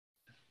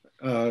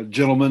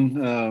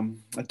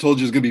Gentlemen. I told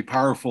you it's going to be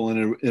powerful,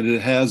 and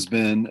it has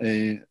been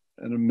an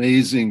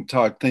amazing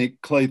talk.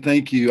 Clay,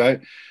 thank you.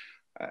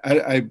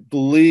 I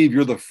believe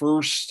you're the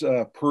first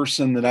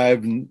person that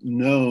I've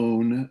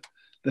known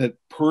that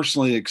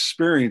personally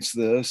experienced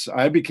this.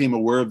 I became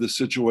aware of this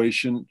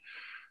situation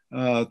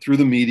through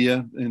the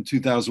media in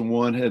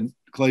 2001.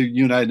 Clay,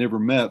 you and I had never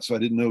met, so I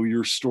didn't know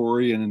your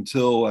story. And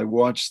until I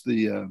watched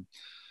the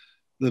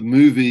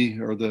movie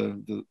or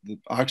the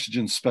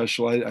oxygen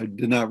special, I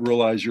did not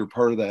realize you're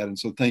part of that. And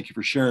so thank you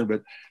for sharing.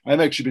 But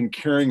I've actually been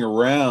carrying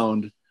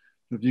around,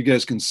 if you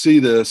guys can see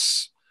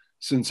this,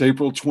 since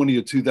April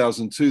 20th,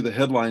 2002, the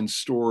headline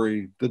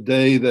story, the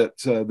day that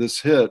this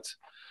hit.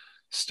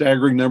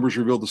 Staggering numbers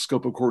revealed the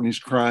scope of Courtney's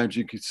crimes.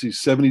 You could see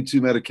 72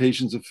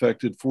 medications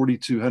affected,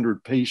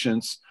 4,200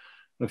 patients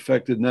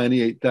affected,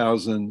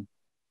 98,000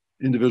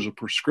 individual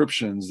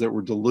prescriptions that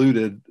were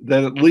diluted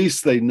that at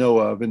least they know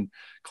of. And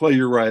Clay,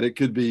 you're right. It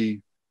could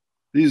be,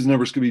 these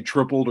numbers could be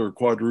tripled or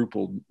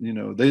quadrupled.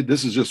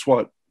 This is just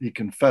what he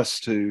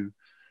confessed to.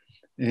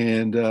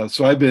 And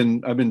so I've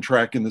been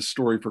tracking this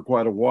story for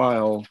quite a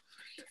while.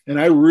 And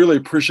I really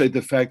appreciate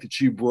the fact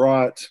that you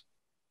brought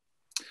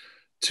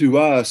to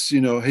us,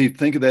 hey,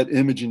 think of that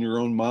image in your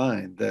own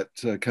mind that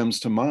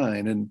comes to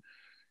mind. And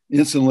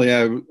instantly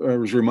I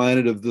was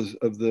reminded of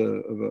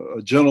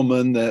a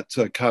gentleman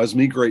that caused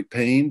me great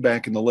pain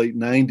back in the late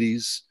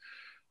 90s.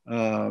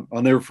 I'll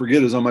never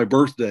forget, it was on my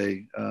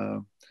birthday.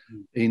 Over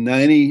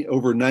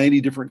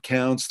 90 different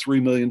counts,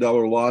 $3 million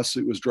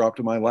lawsuit was dropped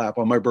in my lap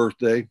on my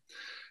birthday.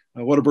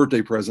 What a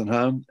birthday present,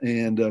 huh?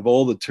 And of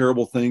all the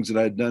terrible things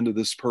that I'd done to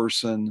this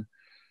person.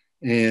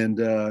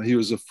 And he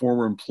was a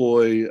former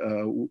employee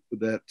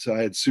that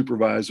I had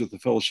supervised with the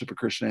Fellowship of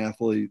Christian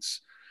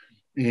Athletes.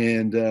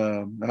 And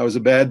I was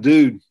a bad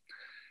dude.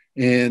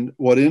 And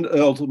what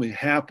ultimately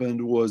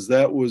happened was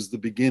that was the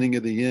beginning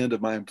of the end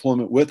of my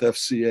employment with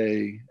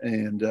FCA.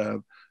 And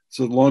it's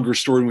a longer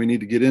story than we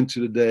need to get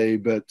into today,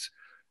 but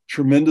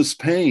tremendous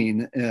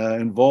pain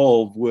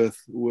involved with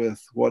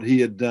what he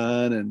had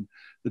done and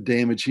the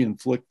damage he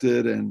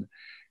inflicted. And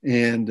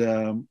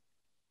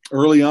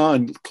early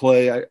on,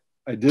 Clay,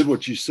 I did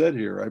what you said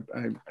here.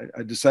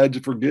 I decided to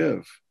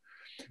forgive.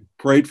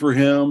 Prayed for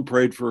him,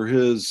 prayed for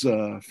his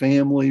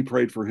family,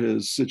 prayed for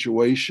his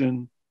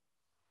situation.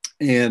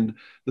 And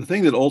the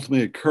thing that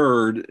ultimately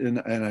occurred, and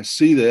I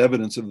see the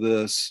evidence of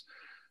this,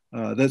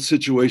 that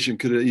situation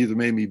could have either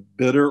made me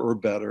bitter or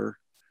better.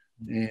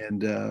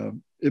 And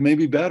it made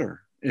me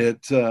better. And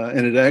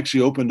it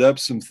actually opened up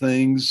some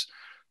things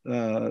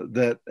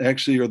that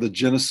actually are the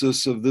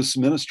genesis of this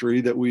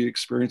ministry that we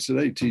experience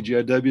today.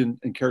 TGIW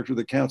and Character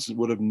That Counts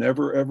would have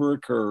never, ever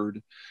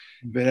occurred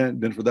if it hadn't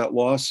been for that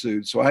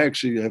lawsuit. So I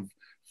actually have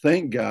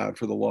thanked God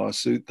for the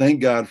lawsuit, thank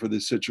God for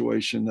this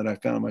situation that I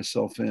found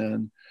myself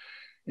in.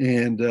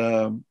 And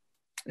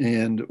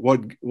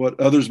what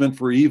others meant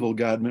for evil,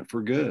 God meant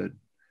for good.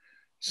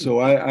 So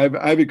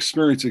I've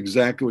experienced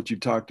exactly what you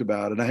talked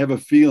about. And I have a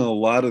feeling a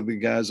lot of the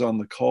guys on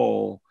the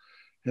call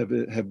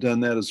have done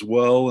that as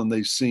well. And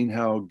they've seen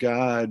how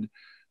God,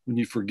 when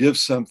you forgive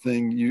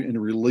something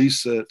and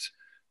release it,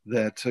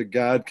 that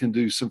God can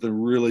do something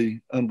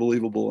really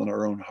unbelievable in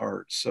our own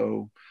hearts.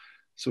 So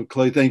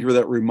Clay, thank you for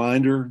that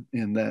reminder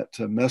and that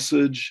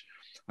message.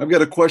 I've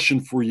got a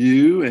question for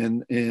you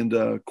and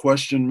a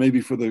question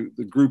maybe for the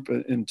group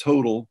in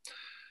total.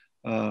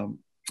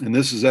 And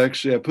this is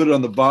actually, I put it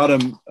on the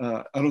bottom.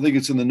 I don't think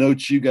it's in the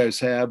notes you guys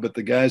have, but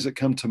the guys that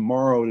come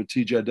tomorrow to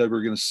TGIW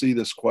are going to see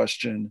this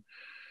question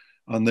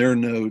on their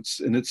notes.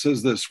 And it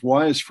says this: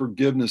 why is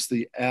forgiveness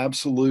the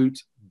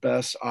absolute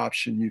best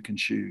option you can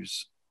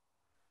choose?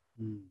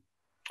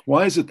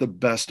 Why is it the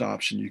best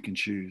option you can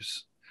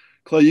choose?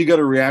 Clay, you got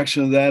a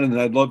reaction to that, and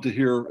I'd love to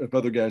hear if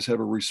other guys have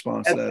a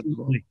response to that as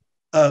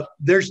well.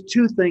 There's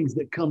two things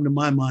that come to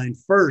my mind.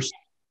 First,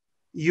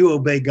 you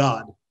obey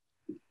God.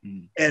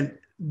 And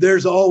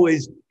there's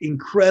always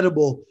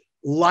incredible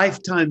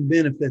lifetime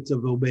benefits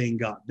of obeying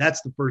God.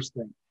 That's the first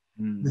thing.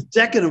 The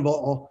second of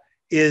all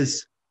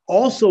is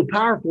also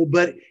powerful,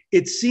 but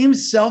it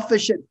seems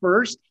selfish at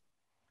first,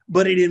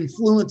 but it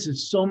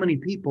influences so many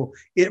people.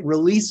 It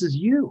releases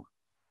you.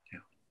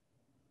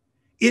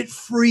 It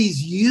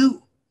frees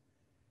you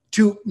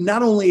to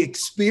not only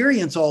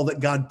experience all that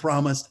God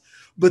promised,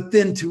 but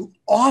then to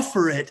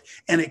offer it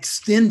and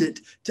extend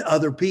it to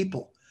other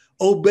people.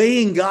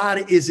 Obeying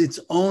God is its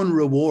own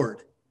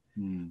reward.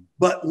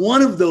 But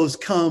one of those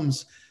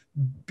comes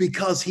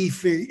because he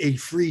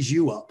frees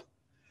you up.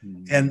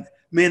 And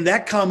man,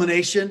 that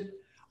combination,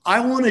 I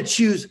want to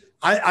choose.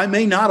 I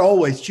may not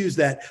always choose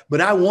that,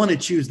 but I want to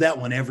choose that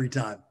one every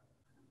time.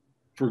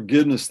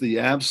 Forgiveness, the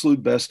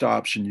absolute best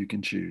option you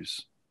can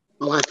choose.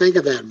 Well, I think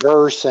of that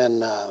verse,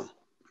 and I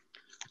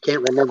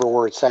can't remember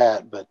where it's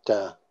at, but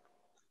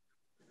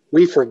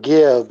we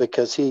forgive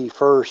because he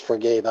first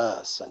forgave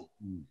us.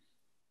 And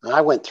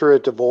I went through a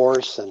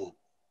divorce, and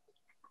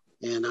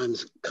I'm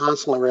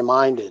constantly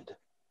reminded,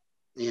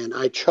 and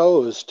I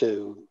chose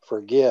to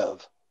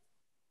forgive,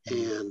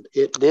 and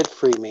it did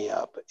free me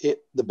up.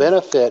 The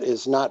benefit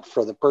is not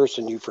for the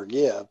person you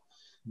forgive,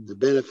 The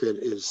benefit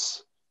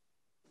is,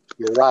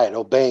 you're right,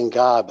 obeying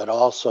God, but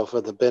also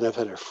for the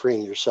benefit of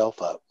freeing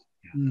yourself up.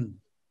 Mm.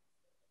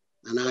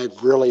 And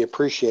I've really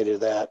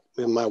appreciated that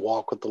in my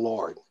walk with the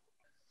Lord.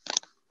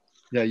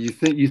 Yeah, you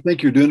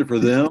think you're doing it for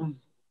them,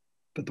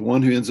 but the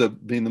one who ends up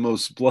being the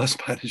most blessed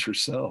by it is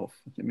yourself.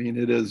 I mean,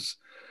 it is.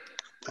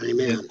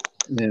 Amen.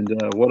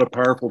 And what a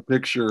powerful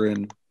picture.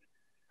 And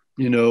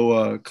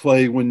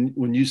Clay,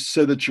 when you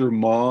said that your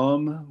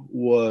mom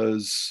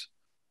was,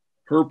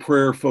 her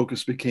prayer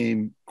focus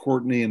became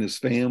Courtney and his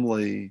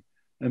family.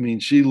 I mean,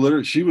 she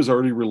was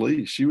already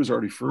released. She was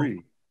already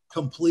free.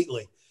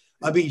 Completely.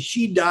 I mean,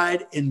 she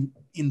died in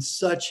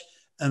such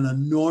an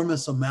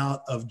enormous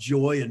amount of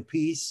joy and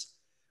peace.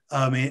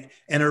 And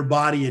her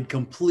body had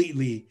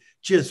completely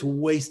just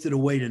wasted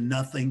away to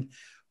nothing.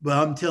 But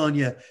I'm telling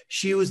you,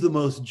 she was the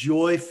most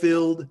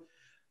joy-filled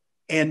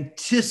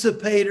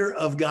anticipator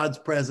of God's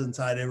presence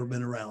I'd ever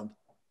been around.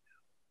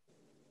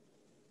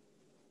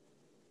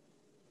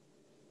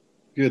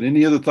 Good.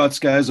 Any other thoughts,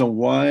 guys, on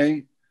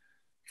why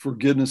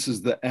forgiveness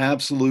is the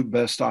absolute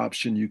best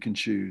option you can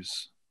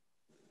choose?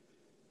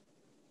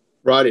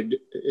 Right.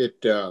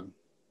 It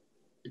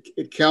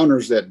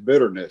counters that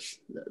bitterness.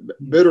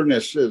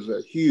 Bitterness is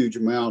a huge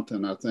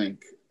mountain, I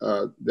think,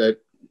 that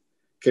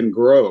can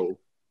grow.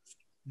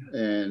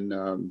 And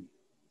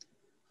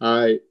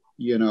I've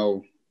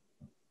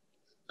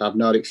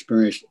not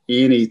experienced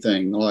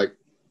anything like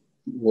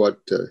what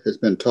has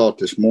been taught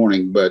this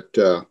morning, but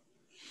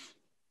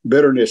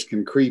bitterness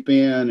can creep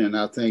in and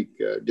I think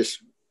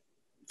just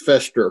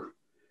fester.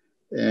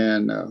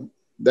 And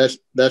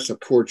that's a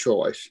poor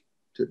choice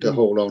to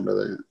hold on to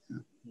that.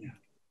 Yeah.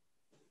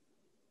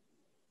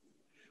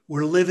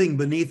 We're living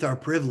beneath our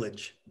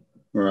privilege.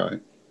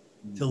 Right.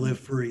 To live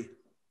free.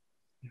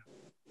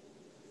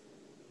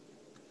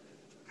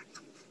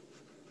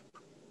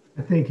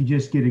 I think you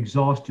just get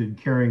exhausted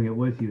carrying it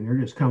with you. And there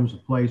just comes a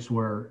place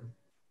where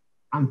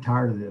I'm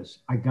tired of this.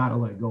 I got to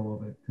let go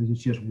of it because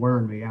it's just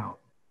wearing me out.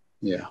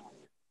 Yeah.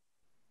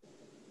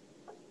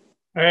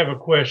 I have a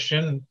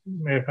question,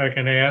 if I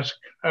can ask.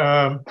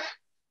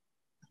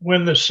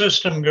 When the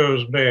system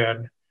goes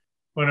bad,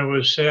 when it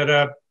was set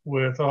up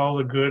with all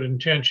the good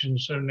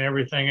intentions and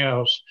everything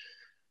else,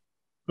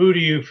 who do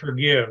you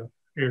forgive?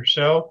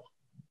 Yourself?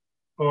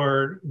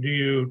 Or do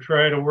you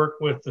try to work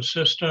with the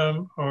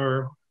system,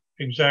 or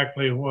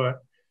exactly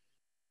what?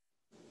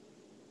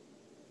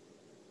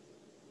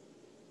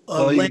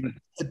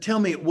 Tell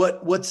me,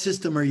 what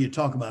system are you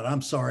talking about?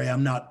 I'm sorry,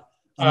 I'm not.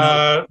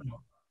 My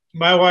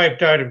wife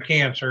died of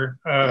cancer.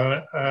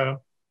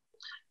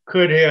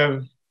 Could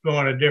have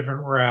gone a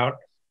different route,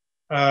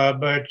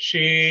 but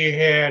she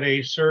had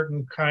a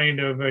certain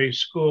kind of a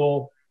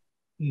school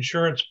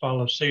insurance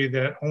policy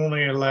that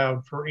only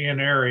allowed for in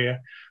area,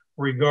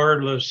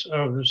 regardless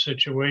of the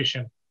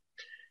situation.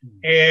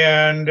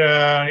 And,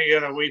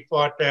 we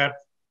fought that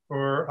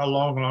for a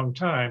long, long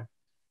time.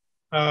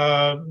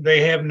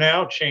 They have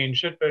now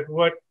changed it, but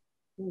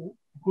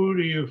who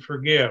do you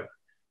forgive?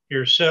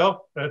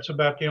 Yourself? That's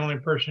about the only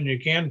person you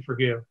can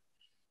forgive.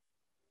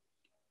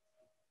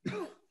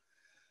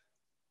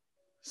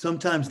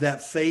 Sometimes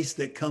that face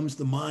that comes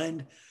to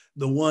mind,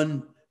 the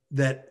one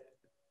that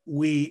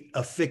we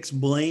affix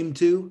blame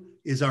to,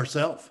 is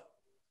ourself.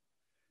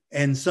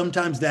 And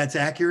sometimes that's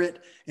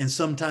accurate and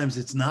sometimes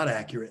it's not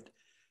accurate,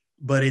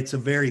 but it's a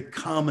very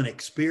common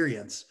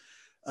experience.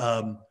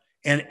 And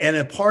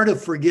a part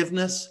of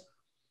forgiveness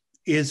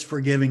is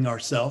forgiving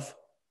ourselves.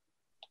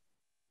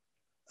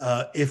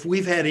 If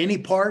we've had any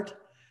part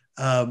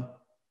at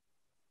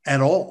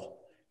all,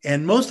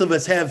 and most of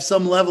us have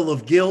some level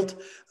of guilt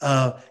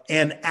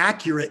and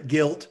accurate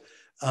guilt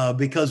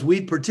because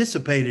we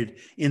participated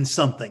in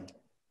something,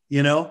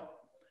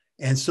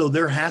 and so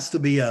there has to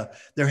be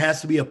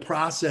a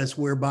process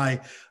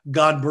whereby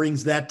God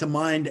brings that to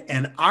mind,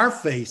 and our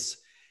face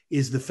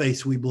is the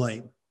face we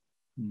blame,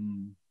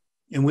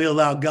 and we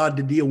allow God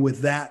to deal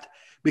with that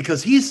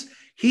because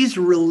He's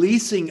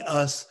releasing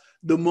us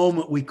the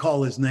moment we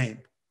call His name.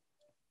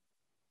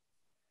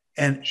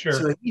 And sure.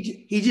 So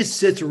he just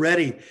sits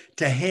ready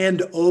to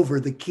hand over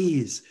the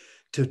keys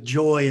to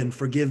joy and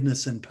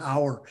forgiveness and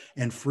power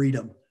and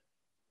freedom.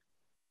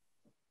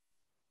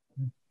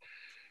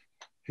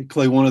 Hey,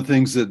 Clay, one of the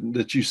things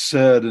that you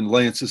said, and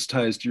Lance, this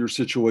ties to your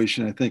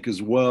situation, I think,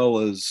 as well,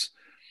 is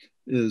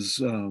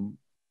in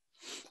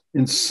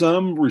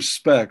some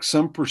respect,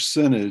 some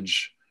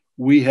percentage,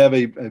 we have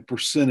a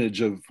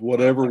percentage of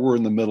whatever we're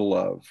in the middle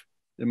of.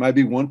 It might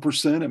be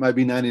 1%, it might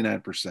be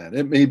 99%,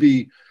 it may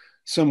be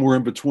somewhere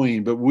in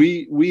between, but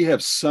we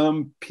have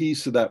some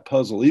piece of that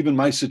puzzle. Even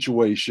my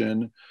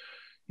situation,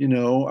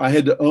 I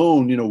had to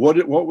own,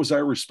 what was I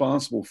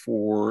responsible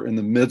for in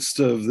the midst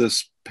of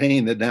this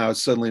pain that now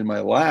is suddenly in my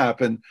lap,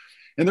 and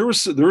there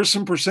was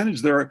some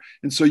percentage there,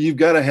 and so you've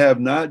got to have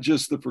not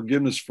just the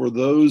forgiveness for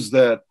those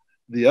that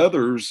the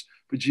others,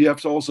 but you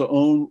have to also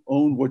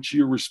own what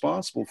you're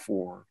responsible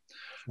for.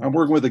 I'm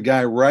working with a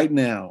guy right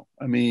now.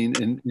 I mean,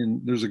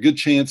 and there's a good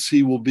chance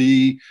he will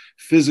be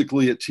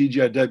physically at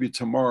TGIW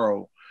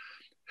tomorrow,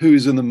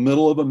 who's in the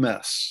middle of a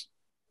mess.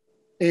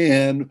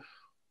 And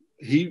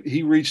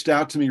he reached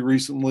out to me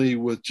recently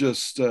with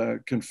just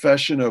a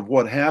confession of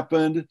what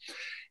happened.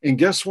 And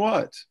guess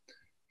what?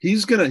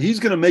 He's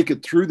gonna make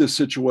it through this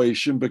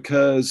situation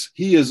because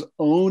he is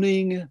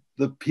owning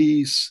the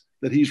piece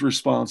that he's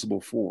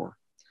responsible for.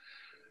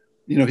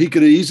 He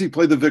could easily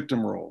play the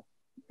victim role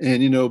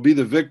and, be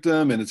the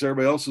victim and it's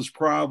everybody else's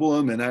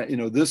problem.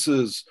 And this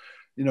is,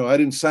 I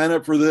didn't sign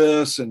up for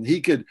this. And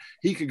he could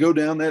go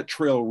down that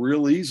trail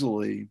real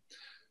easily.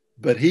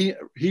 But he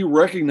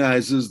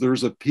recognizes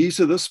there's a piece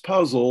of this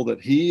puzzle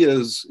that he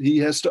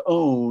has to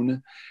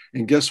own.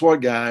 And guess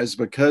what, guys?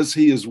 Because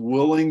he is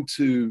willing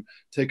to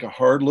take a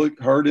hard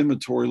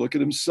inventory look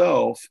at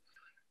himself,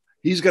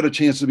 he's got a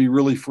chance to be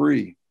really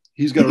free.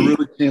 He's got a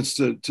really chance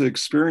to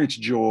experience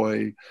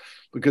joy,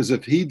 because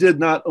if he did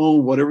not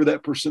own whatever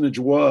that percentage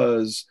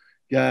was,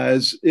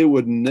 guys, he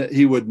would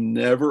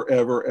never,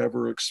 ever,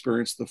 ever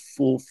experience the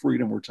full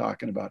freedom we're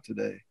talking about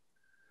today.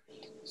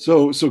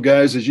 So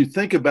guys, as you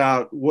think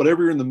about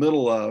whatever you're in the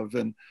middle of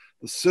and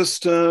the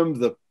system,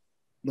 the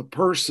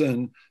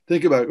person,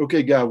 think about,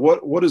 okay, God,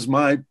 what is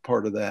my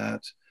part of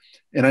that?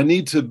 And I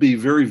need to be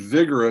very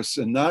vigorous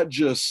and not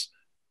just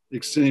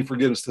extending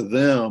forgiveness to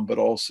them, but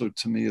also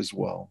to me as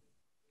well.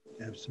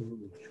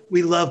 Absolutely.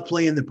 We love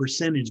playing the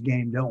percentage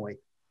game, don't we?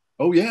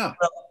 Oh, yeah.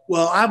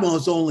 Well, I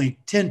was only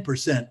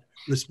 10%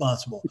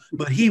 responsible,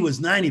 but he was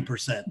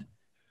 90%.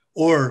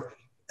 Or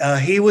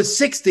he was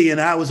 60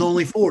 and I was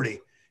only 40.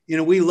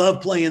 We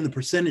love playing the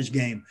percentage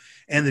game.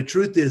 And the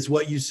truth is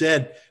what you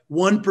said,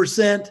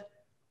 1%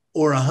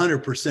 or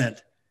 100%,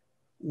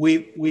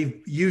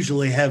 we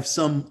usually have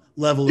some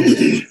level of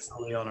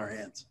responsibility on our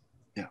hands.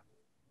 Yeah.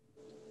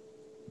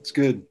 It's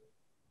good.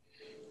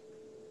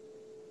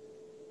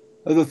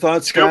 Other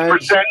thoughts, guys?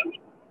 2%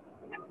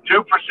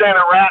 of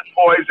rat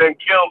poison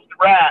kills the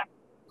rat.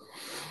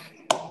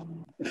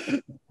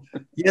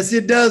 Yes,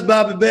 it does,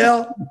 Bobby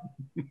Bell.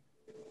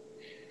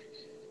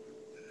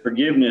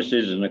 Forgiveness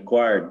is an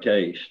acquired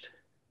taste.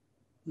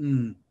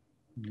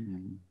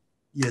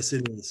 Yes,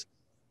 it is.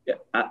 Yeah,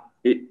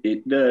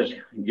 it does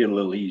get a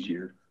little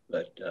easier,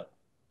 but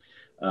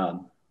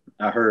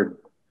I heard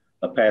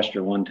a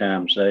pastor one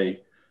time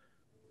say,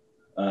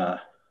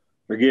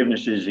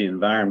 forgiveness is the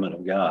environment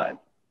of God.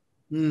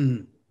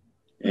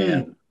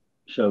 And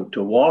so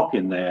to walk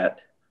in that,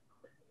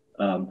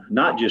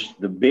 not just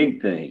the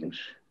big things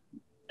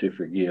to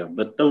forgive,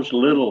 but those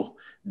little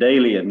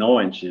daily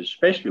annoyances,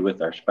 especially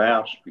with our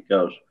spouse,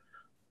 because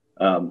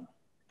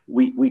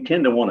we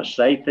tend to want to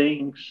say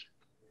things,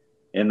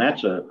 and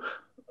that's a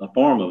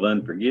form of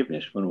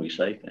unforgiveness when we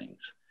say things.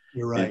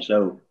 You're right. And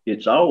so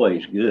it's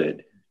always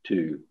good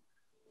to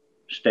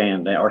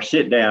stand down or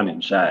sit down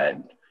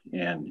inside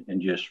and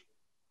just,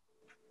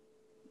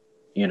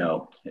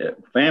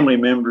 family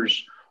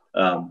members.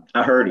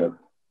 I heard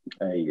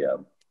a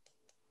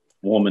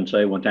woman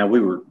say one time, we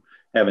were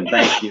having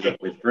Thanksgiving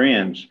with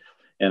friends,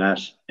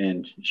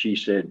 and she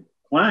said,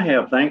 why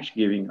have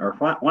Thanksgiving or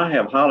why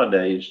have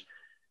holidays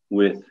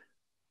with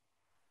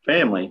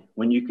family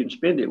when you can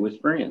spend it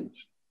with friends?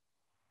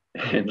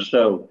 And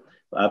so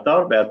I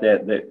thought about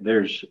that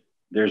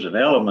there's an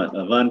element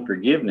of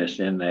unforgiveness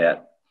in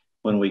that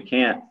when we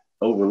can't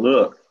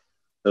overlook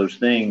those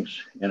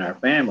things in our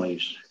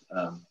families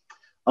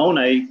on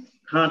a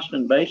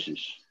constant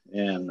basis.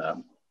 And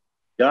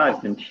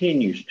God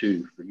continues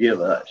to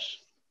forgive us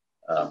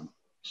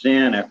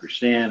sin after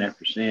sin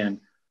after sin.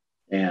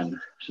 And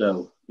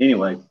so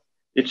anyway,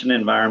 it's an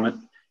environment.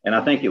 And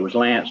I think it was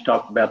Lance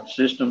talked about the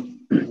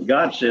system,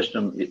 God's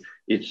system.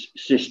 It's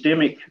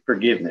systemic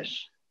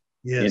forgiveness.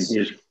 Yes.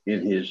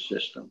 in his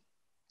system.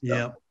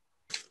 Yeah.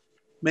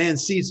 Man,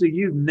 Cecil,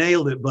 you've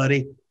nailed it,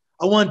 buddy.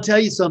 I want to tell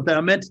you something.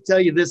 I meant to tell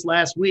you this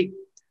last week.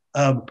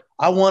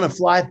 I want to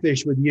fly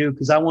fish with you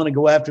because I want to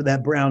go after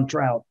that brown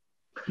trout.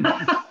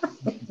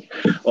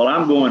 Well,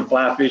 I'm going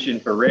fly fishing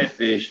for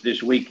redfish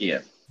this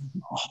weekend.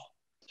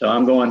 So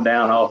I'm going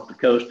down off the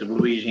coast of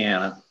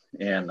Louisiana,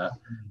 and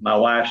my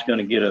wife's going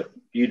to get a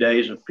few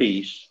days of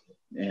peace.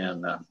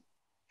 And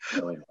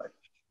so anyway.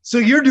 So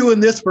you're doing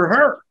this for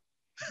her.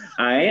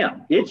 I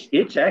am.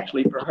 It's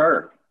actually for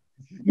her.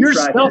 You're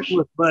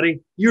selfless,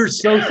 buddy. You're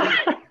so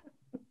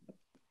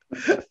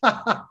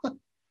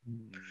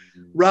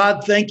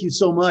Rod, thank you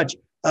so much.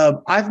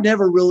 I've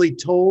never really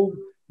told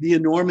the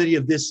enormity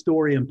of this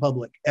story in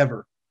public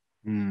ever.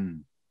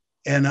 And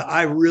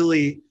I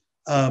really,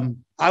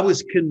 I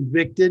was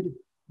convicted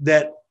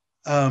that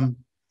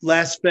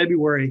last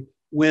February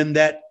when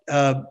that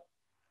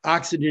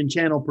Oxygen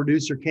Channel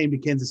producer came to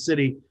Kansas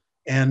City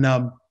and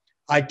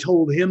I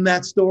told him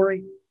that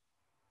story.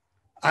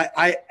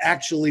 I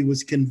actually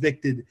was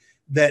convicted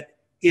that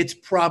it's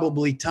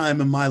probably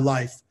time in my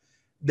life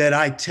that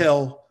I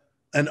tell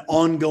an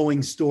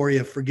ongoing story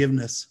of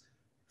forgiveness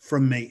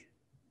from me.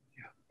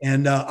 Yeah.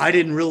 And I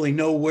didn't really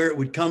know where it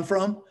would come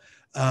from.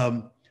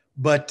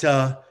 But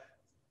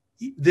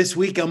this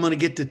week I'm going to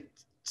get to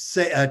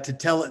say, to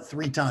tell it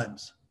 3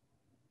 times.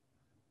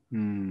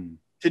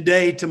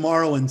 Today,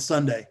 tomorrow, and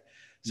Sunday.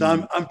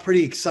 So I'm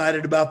pretty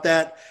excited about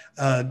that.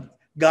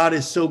 God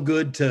is so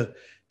good to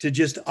to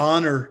just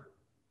honor,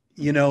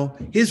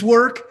 his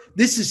work.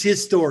 This is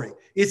his story.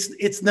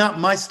 It's not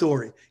my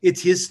story.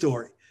 It's his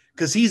story,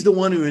 because he's the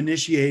one who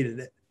initiated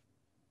it.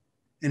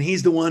 And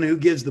he's the one who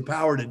gives the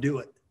power to do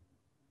it.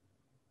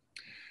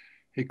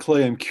 Hey,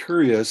 Clay, I'm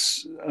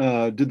curious,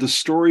 did the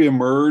story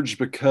emerge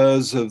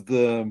because of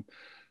the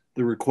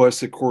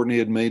request that Courtney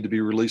had made to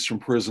be released from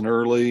prison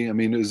early? I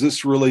mean, is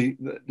this really,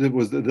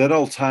 did that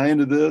all tie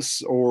into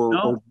this,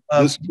 or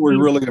this story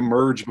really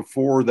emerged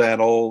before that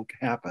all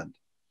happened?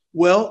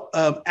 Well,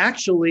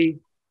 actually,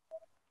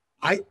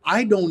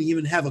 I don't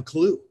even have a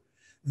clue.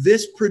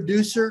 This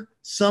producer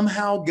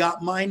somehow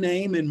got my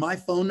name and my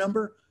phone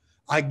number,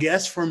 I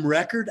guess, from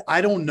record.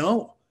 I don't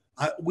know.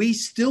 We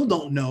still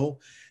don't know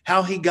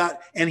how he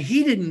got, and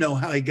he didn't know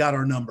how he got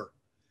our number.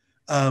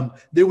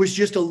 There was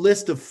just a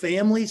list of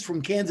families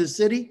from Kansas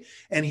City,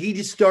 and he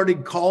just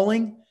started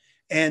calling,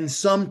 and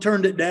some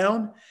turned it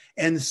down.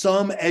 And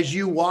some, as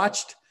you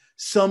watched,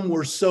 some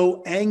were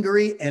so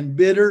angry and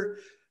bitter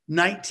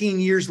 19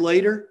 years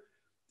later.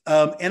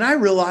 And I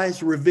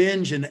realized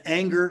revenge and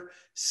anger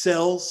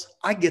sells.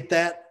 I get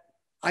that.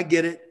 I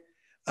get it.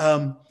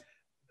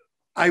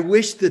 I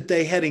wish that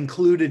they had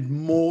included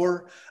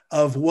more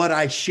of what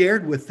I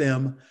shared with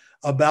them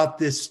about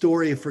this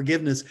story of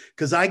forgiveness,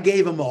 because I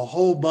gave them a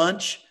whole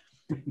bunch.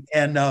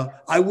 And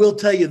I will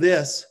tell you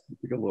this.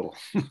 A little.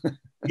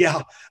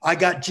 Yeah, I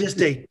got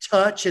just a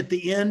touch at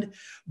the end.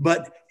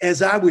 But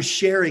as I was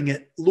sharing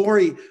it,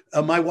 Lori,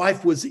 my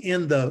wife, was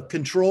in the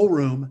control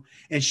room,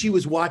 and she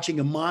was watching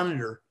a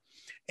monitor.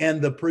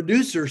 And the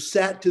producer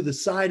sat to the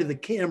side of the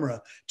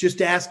camera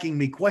just asking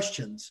me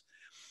questions.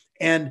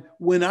 And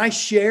when I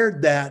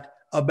shared that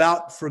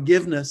about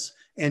forgiveness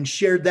and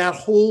shared that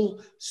whole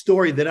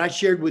story that I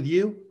shared with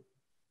you,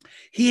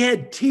 he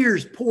had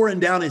tears pouring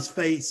down his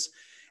face.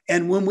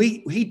 And when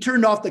he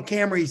turned off the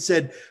camera, he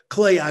said,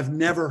 "Clay, I've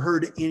never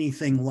heard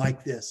anything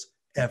like this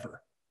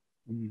ever."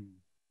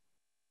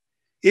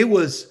 It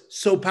was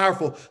so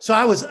powerful. So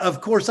I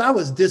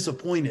was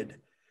disappointed,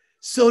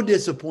 so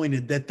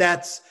disappointed that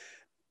that's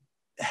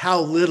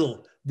how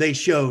little they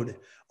showed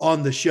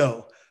on the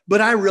show. But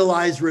I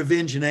realized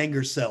revenge and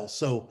anger sells.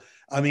 So,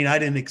 I mean, I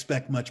didn't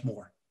expect much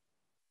more.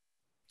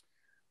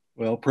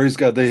 Well, praise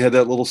God, they had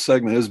that little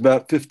segment. It was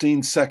about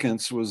 15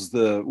 seconds was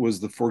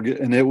the forget,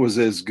 and it was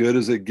as good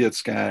as it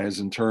gets, guys,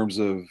 in terms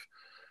of,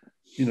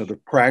 the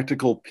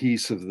practical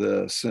piece of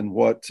this and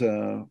what's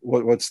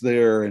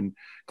there. And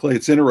Clay,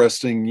 it's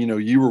interesting,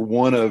 you were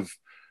one of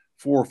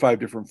 4 or 5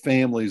 different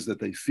families that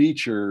they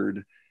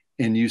featured,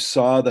 and you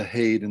saw the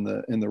hate and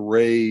the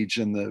rage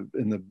and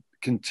the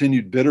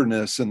continued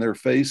bitterness in their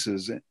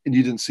faces, and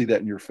you didn't see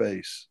that in your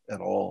face at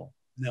all.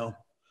 No.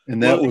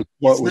 And that was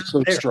what was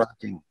so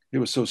striking. It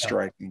was so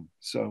striking.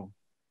 So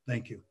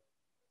thank you.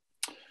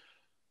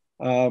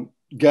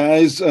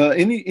 Guys,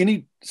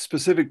 any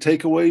specific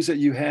takeaways that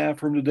you have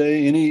from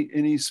today?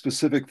 Any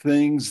specific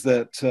things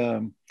that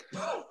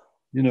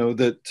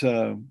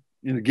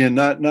again,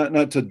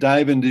 not to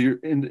dive into your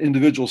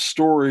individual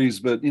stories,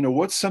 but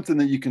what's something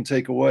that you can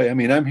take away? I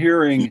mean, I'm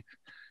hearing,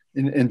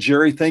 and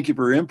Jerry, thank you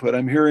for your input.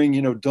 I'm hearing,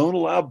 don't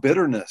allow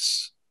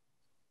bitterness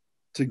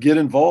to get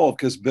involved,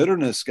 because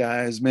bitterness,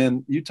 guys,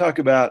 man, you talk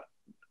about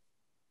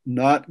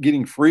not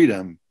getting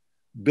freedom.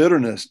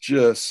 Bitterness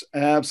just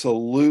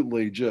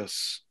absolutely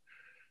just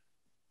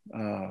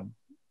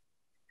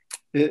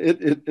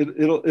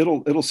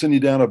it'll send you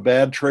down a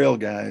bad trail,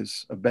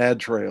 guys, a bad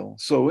trail.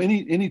 So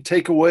any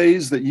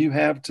takeaways that you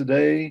have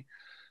today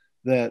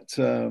that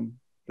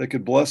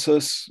could bless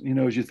us,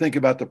 as you think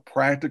about the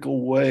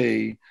practical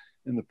way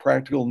and the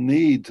practical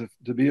need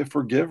to be a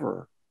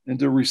forgiver and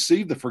to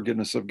receive the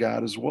forgiveness of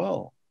God as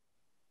well?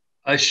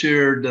 I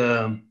shared,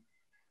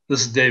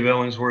 this is Dave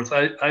Ellingsworth.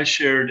 I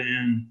shared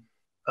in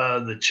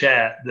the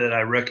chat that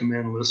I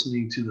recommend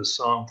listening to the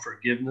song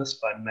Forgiveness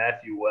by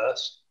Matthew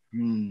West.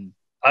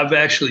 I've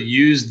actually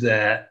used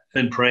that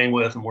and praying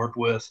with and worked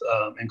with,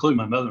 including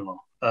my mother-in-law,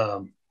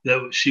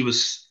 that she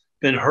was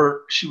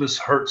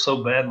hurt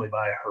so badly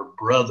by her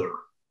brother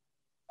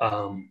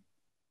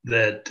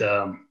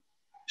that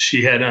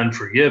she had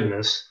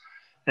unforgiveness.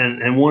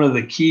 And one of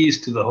the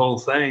keys to the whole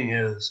thing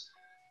is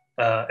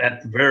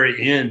at the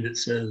very end, it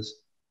says,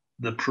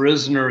 "The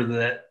prisoner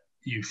that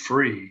you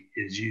free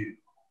is you."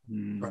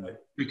 Right.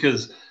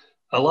 Because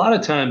a lot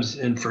of times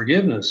in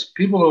forgiveness,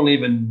 people don't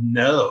even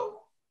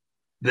know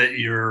that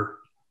you're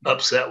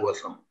upset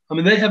with them. I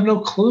mean, they have no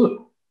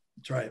clue.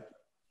 That's right.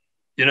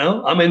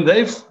 I mean,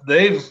 they've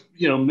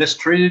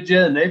mistreated you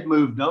and they've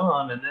moved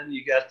on. And then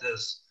you got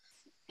this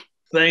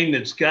thing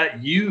that's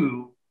got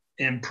you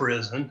in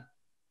prison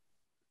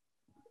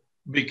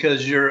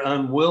because you're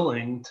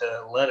unwilling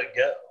to let it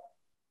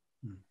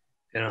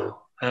go.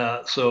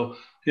 So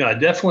I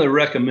definitely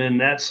recommend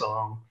that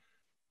song.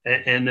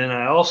 And then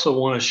I also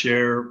want to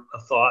share a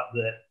thought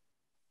that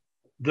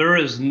there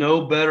is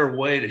no better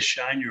way to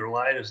shine your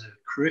light as a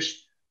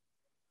Christian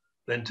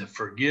than to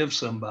forgive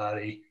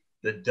somebody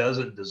that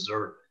doesn't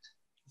deserve it.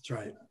 That's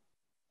right.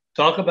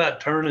 Talk about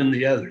turning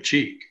the other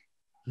cheek.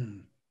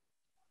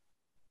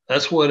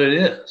 That's what it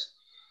is.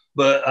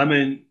 But I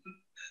mean,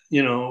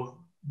 you know,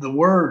 the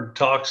word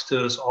talks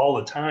to us all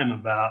the time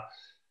about,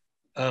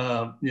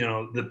 you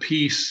know, the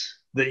peace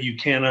that you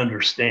can't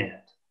understand.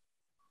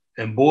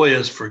 And boy,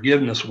 is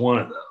forgiveness one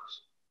of those.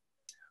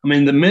 I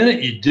mean, the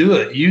minute you do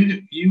it,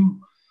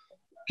 you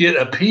get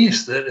a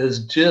peace that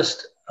is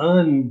just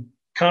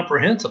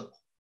incomprehensible.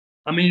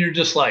 I mean, you're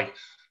just like,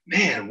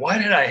 man, why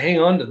did I hang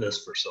on to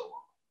this for so long?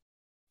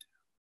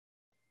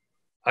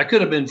 I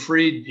could have been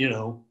freed, you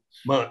know,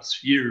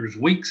 months, years,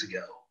 weeks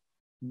ago,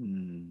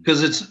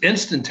 because it's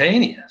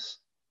instantaneous.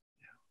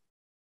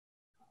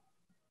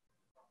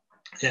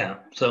 Yeah.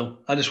 So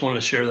I just want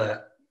to share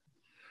that.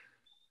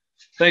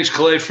 Thanks,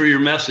 Clay, for your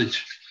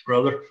message,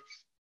 brother.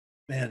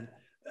 Man,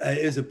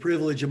 it was a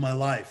privilege of my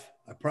life.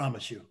 I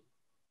promise you.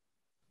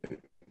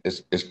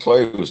 As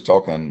Clay was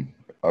talking,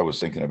 I was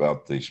thinking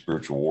about the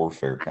spiritual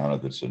warfare kind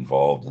of that's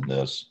involved in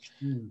this.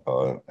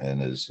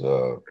 And as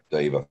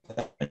Dave, I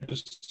think,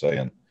 was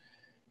saying,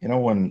 you know,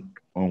 when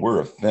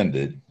we're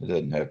offended, it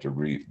doesn't have to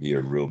be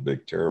a real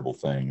big, terrible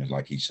thing. And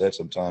like he said,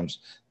 sometimes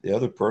the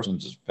other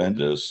person's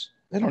offended us.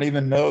 They don't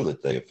even know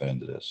that they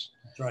offended us.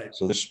 That's right.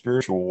 So the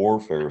spiritual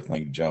warfare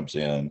thing jumps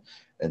in,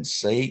 and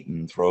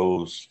Satan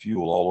throws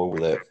fuel all over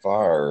that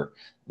fire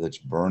that's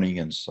burning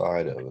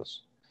inside of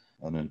us.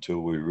 And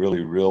until we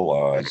really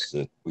realize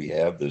that we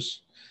have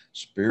this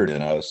spirit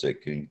in us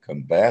that can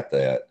combat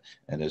that,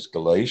 and as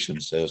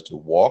Galatians says, to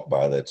walk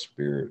by that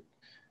spirit,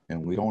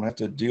 and we don't have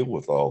to deal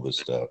with all this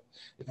stuff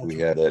if we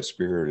have that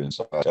spirit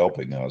inside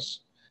helping us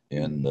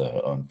in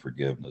the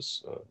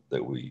unforgiveness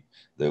that we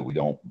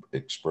don't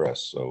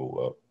express.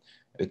 So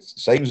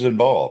it's Satan's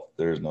involved.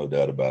 There's no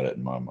doubt about it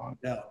in my mind.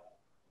 Yeah.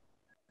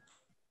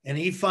 And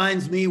he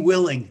finds me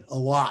willing a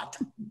lot.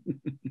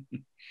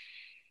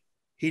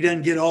 He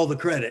doesn't get all the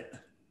credit.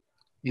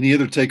 Any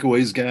other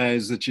takeaways,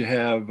 guys, that you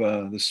have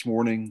this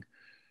morning?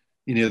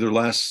 Any other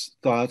last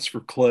thoughts for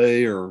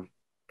Clay or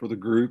for the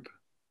group?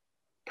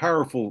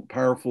 Powerful,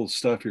 powerful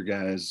stuff here,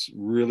 guys.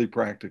 Really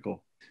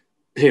practical.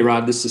 Hey,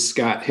 Rod, this is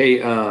Scott. Hey,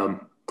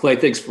 Clay,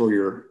 thanks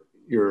for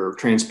your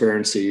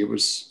transparency. It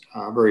was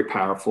very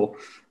powerful.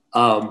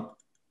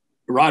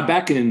 Rod,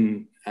 back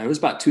in, it was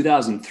about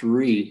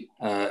 2003,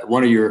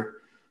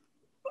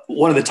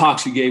 one of the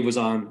talks you gave was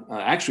on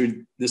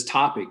actually this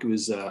topic. It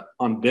was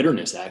on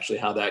bitterness, actually,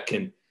 how that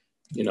can,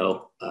 you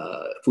know,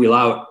 if we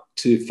allow it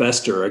to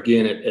fester,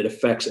 again, it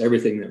affects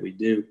everything that we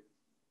do.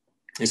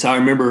 And so I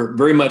remember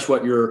very much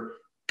what you're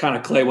kind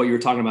of, Clay, what you were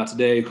talking about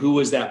today. Who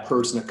was that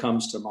person that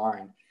comes to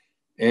mind?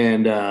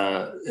 And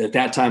at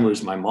that time, it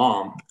was my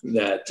mom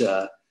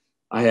that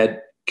I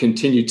had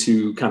continued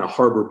to kind of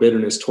harbor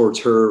bitterness towards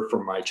her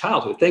from my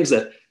childhood, things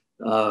that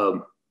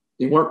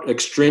they weren't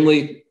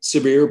extremely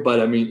severe, but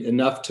I mean,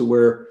 enough to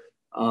where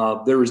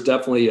there was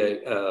definitely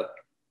a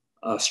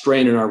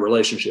strain in our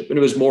relationship, and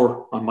it was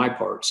more on my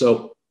part.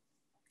 So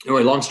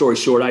anyway, long story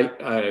short,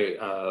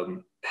 I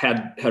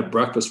had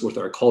breakfast with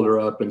her. I called her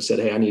up and said,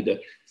 hey, I need to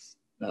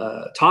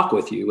talk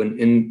with you.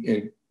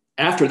 And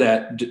after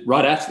that,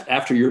 right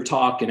after your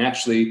talk, and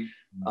actually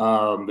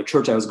the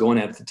church I was going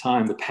at the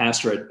time, the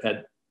pastor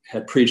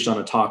had preached on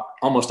a talk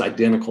almost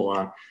identical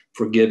on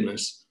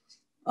forgiveness.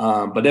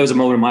 But there was a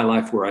moment in my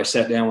life where I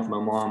sat down with my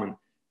mom,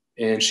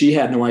 and she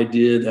had no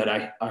idea that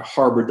I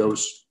harbored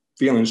those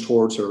feelings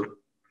towards her.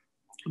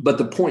 But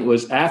the point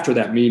was, after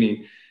that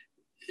meeting,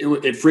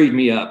 it freed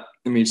me up.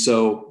 I mean,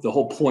 so the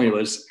whole point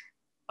was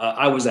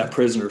I was that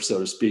prisoner, so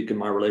to speak, in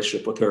my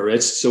relationship with her.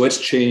 It's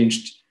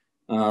changed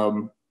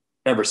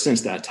ever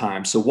since that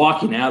time. So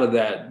walking out of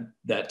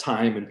that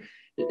time, and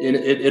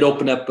it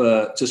opened up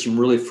just some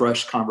really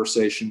fresh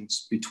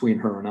conversations between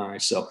her and I.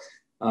 So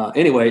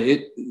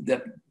anyway,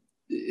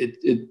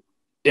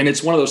 and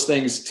it's one of those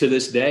things to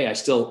this day. I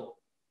still,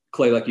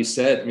 Clay, like you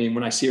said, I mean,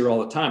 when I see her all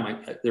the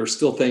time, there are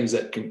still things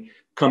that can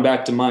come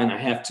back to mind. I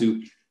have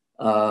to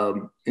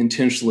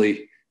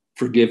intentionally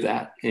forgive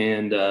that.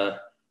 And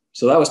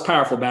so that was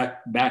powerful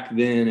back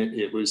then.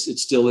 It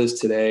still is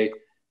today.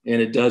 And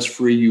it does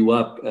free you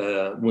up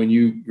when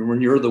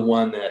you're the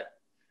one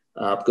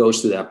that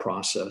goes through that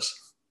process.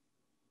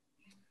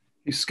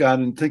 Hey, Scott,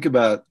 and think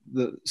about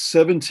the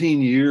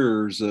 17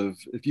 years of,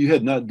 if you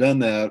had not done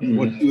that,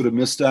 what you would have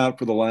missed out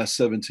for the last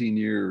 17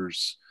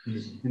 years.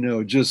 You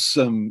know, just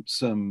some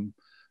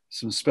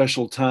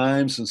special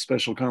times and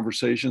special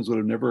conversations would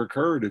have never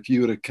occurred if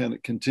you would have kind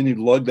of continued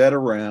to lug that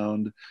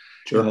around.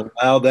 Sure. And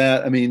allow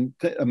that. I mean,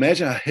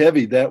 imagine how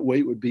heavy that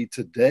weight would be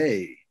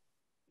today.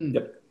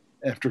 Yep.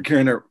 After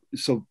carrying it.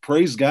 So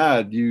praise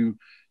God, you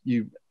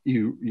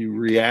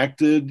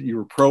reacted, you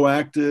were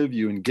proactive,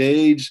 you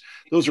engaged.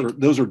 Those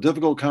are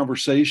difficult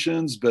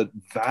conversations, but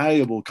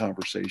valuable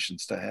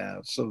conversations to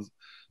have. So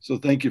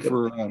thank you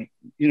for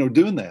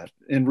doing that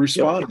and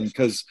responding,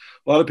 because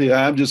a lot of people,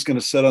 I'm just going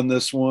to sit on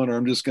this one, or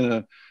I'm just going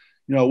to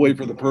wait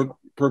for the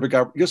perfect.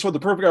 Guess what? The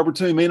perfect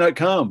opportunity may not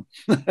come.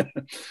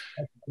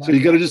 So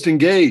you got to just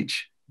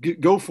engage.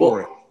 Go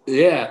for it.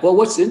 Yeah. Well,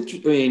 what's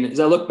interesting as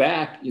I look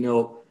back,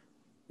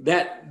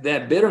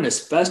 that bitterness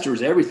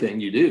festers everything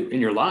you do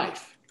in your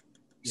life.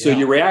 So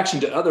your reaction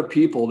to other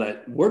people,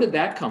 where did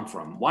that come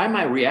from? Why am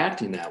I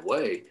reacting that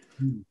way?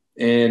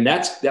 And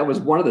that was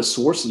one of the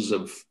sources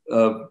of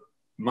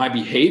my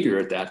behavior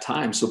at that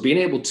time. So being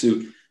able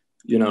to,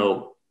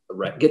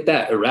 get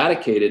that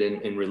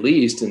eradicated and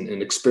released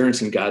and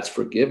experiencing God's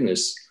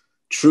forgiveness,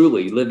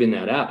 truly living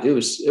that out, it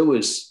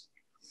was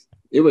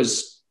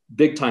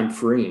big time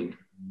freeing,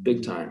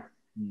 big time.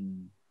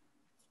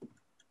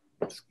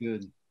 That's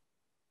good.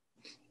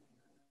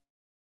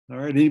 All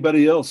right.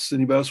 Anybody else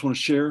want to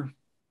share?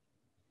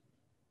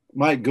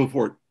 Mike, go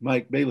for it.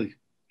 Mike Bailey,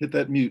 hit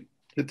that mute.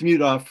 Hit the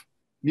mute off.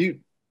 Mute.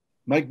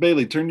 Mike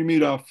Bailey, turn your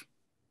mute off.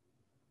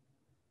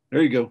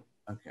 There you go.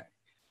 Okay.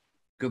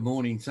 Good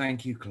morning.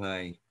 Thank you,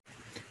 Clay.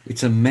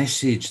 It's a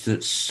message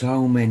that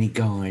so many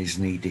guys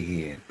need to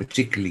hear,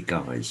 particularly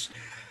guys.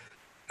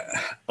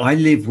 I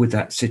lived with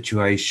that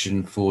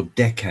situation for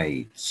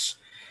decades.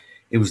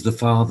 It was the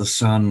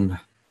father-son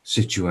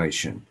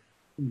situation.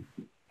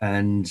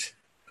 And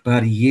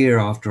about a year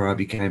after I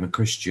became a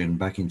Christian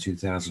back in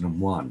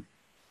 2001,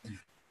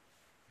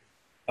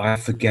 I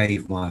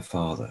forgave my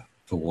father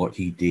for what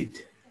he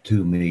did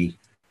to me.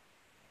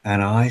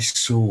 And I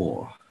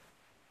saw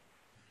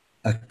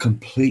a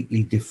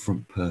completely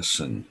different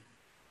person,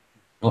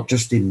 not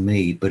just in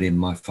me, but in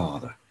my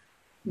father.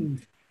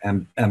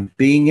 And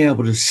being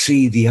able to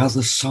see the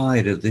other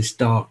side of this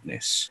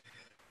darkness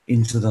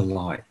into the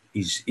light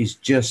is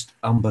just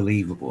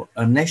unbelievable.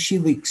 Unless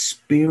you've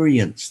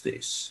experienced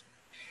this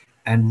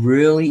and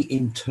really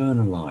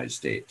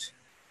internalized it,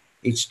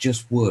 it's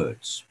just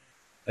words.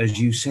 As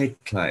you said,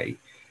 Clay,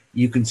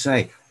 you can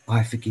say,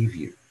 I forgive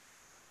you.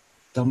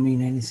 Doesn't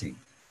mean anything.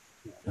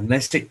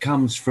 Unless it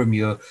comes from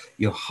your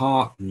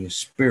heart and your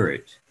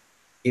spirit,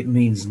 it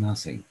means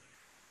nothing.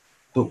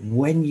 But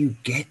when you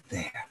get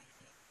there,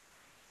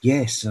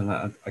 yes, and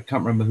I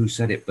can't remember who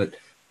said it, but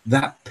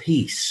that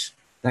peace,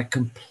 that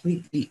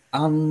completely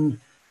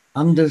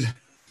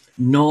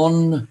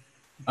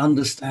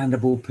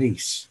non-understandable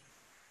peace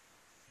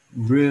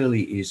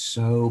really is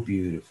so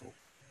beautiful.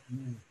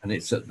 And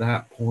it's at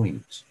that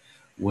point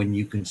when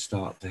you can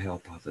start to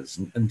help others.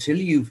 And until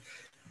you've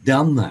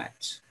done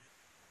that,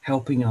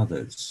 helping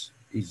others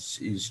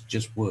is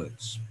just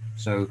words.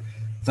 So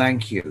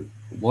thank you.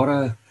 What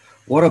a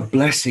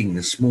blessing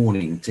this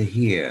morning to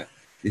hear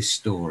this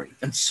story.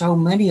 And so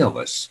many of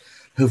us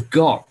have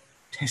got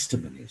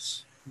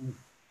testimonies.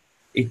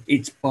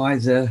 It's by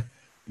the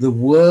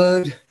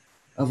word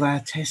of our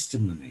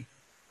testimony.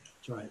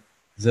 That's right.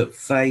 That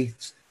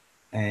faith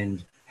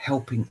and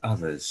helping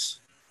others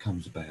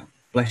comes about.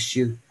 Bless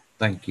you.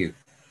 Thank you.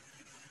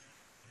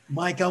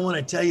 Mike, I want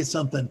to tell you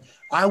something.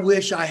 I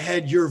wish I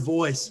had your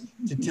voice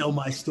to tell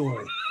my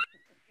story.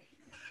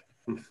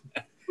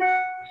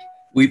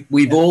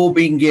 We've all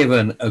been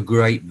given a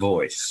great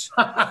voice.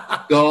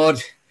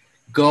 God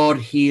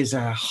hears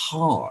our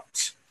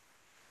heart.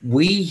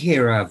 We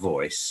hear our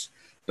voice,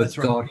 but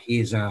right. God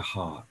hears our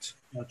heart.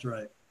 That's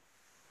right.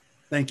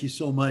 Thank you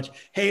so much.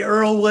 Hey,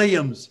 Earl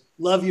Williams,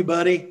 love you,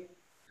 buddy.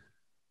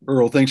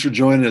 Earl, thanks for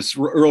joining us.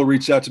 Earl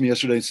reached out to me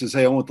yesterday and says,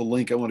 hey, I want the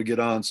link. I want to get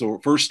on. So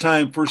first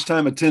time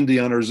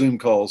attendee on our Zoom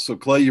call. So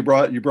Clay, you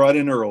brought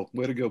in Earl.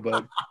 Way to go,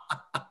 bud.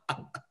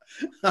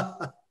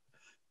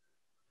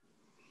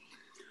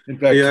 In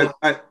fact, yeah,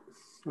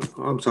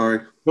 I'm sorry.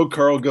 Go,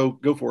 Carl.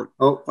 Go for it.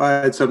 Oh, I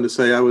had something to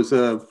say. I was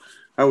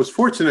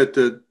fortunate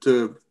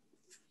to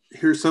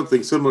hear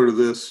something similar to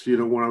this,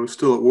 when I was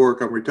still at work.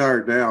 I'm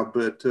retired now,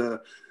 but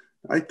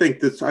I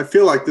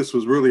feel like this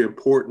was really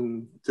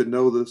important to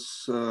know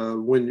this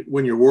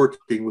when you're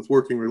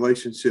working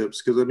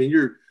relationships, because I mean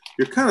you're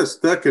kind of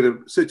stuck in a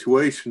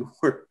situation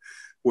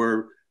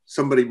where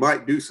somebody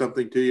might do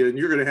something to you and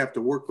you're going to have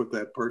to work with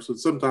that person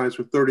sometimes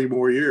for 30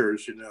 more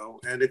years,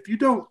 and if you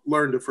don't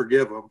learn to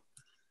forgive them,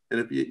 and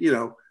if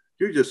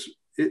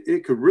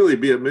it could really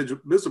be a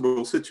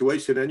miserable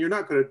situation, and you're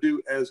not going to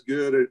do as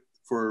good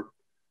for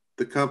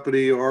the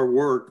company or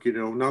work,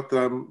 not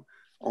that I'm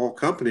all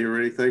company or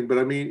anything, but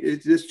I mean,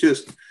 it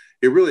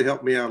really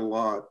helped me out a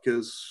lot,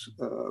 because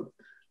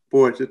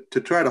boy,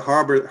 to try to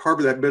harbor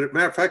that bitter.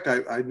 Matter of fact,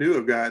 I knew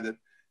a guy that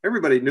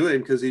everybody knew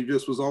him because he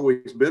just was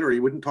always bitter. He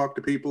wouldn't talk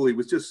to people. He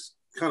was just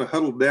kind of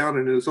huddled down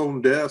in his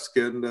own desk,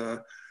 and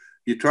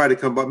you try to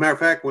come by. Matter of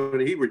fact, when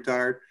he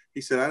retired,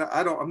 he said,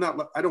 I don't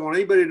want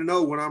anybody to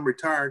know when I'm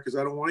retired, because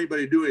I don't want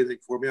anybody to do anything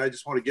for me. I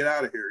just want to get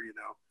out of here,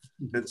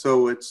 And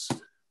so it's,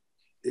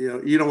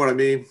 you know what I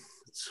mean?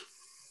 It's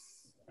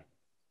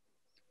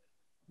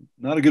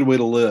not a good way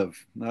to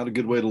live. Not a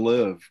good way to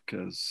live,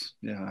 because,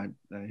 yeah,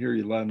 I hear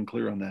you loud and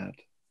clear on that.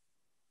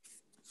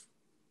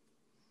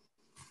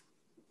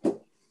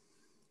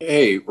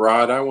 Hey,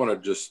 Rod, I want to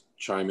just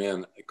chime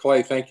in.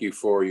 Clay, thank you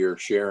for your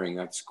sharing.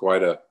 That's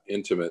quite an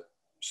intimate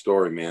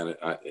story, man.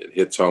 It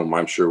hits home,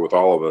 I'm sure, with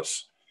all of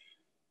us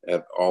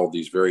at all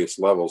these various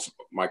levels.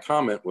 My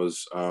comment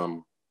was,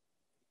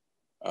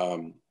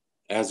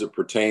 as it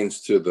pertains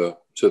to the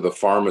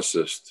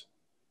pharmacist,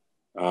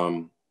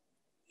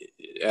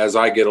 as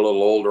I get a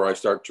little older, I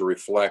start to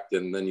reflect,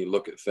 and then you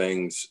look at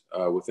things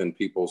within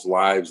people's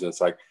lives, and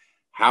it's like,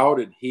 how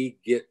did he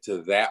get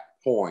to that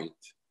point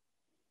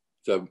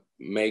to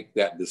make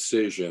that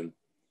decision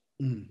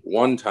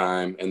one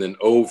time, and then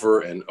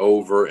over and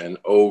over and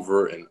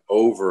over and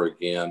over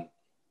again.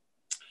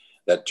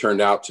 That turned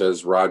out to,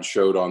 as Rod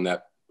showed on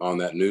that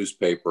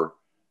newspaper,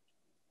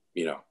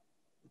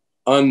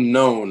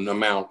 unknown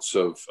amounts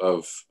of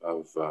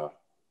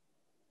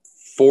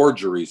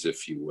forgeries,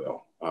 if you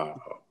will.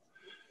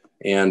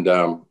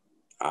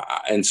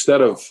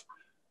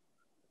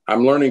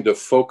 I'm learning to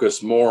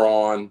focus more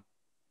on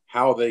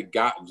how they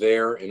got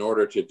there in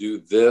order to do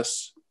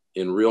this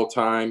in real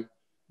time,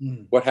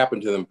 what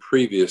happened to them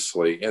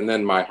previously. And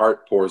then my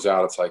heart pours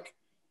out. It's like,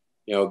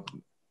 you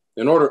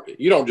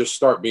don't just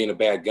start being a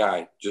bad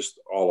guy just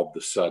all of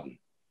the sudden.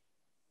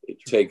 It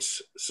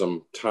takes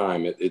some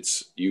time.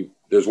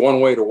 There's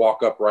one way to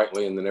walk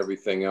uprightly, and then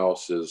everything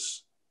else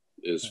is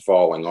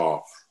falling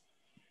off.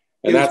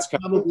 And that's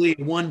probably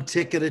one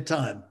tick at a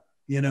time,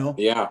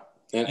 Yeah.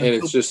 And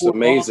it's just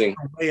amazing.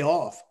 Way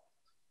off.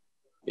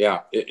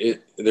 Yeah.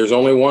 There's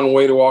only one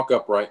way to walk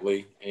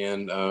uprightly,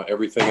 and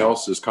everything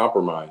else is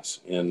compromise.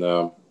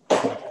 And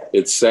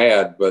it's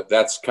sad, but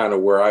that's kind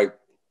of where I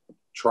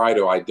try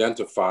to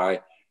identify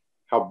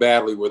how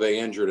badly were they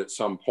injured at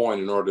some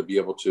point in order to be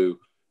able to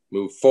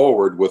move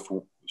forward with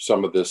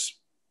some of this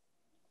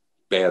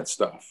bad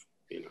stuff,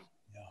 Yeah.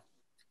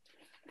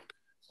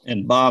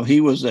 And Bob,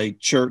 he was a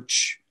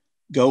church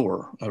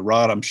goer.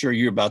 Rod, I'm sure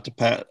you're about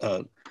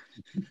to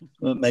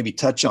maybe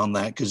touch on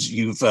that, because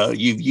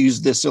you've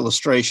used this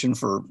illustration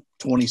for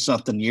 20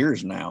 something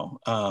years now.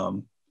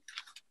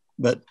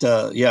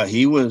 Yeah,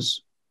 he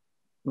was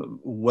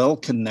well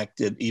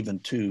connected even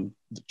to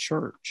the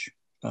church.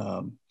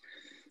 That's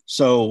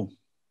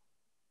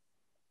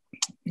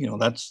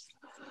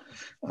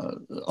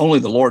only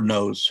the Lord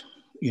knows,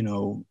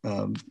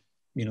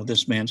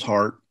 this man's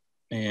heart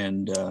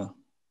and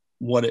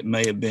what it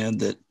may have been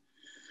that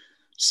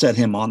set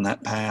him on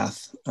that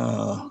path.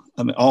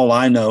 All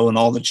I know and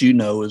all that you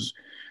know is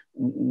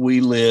we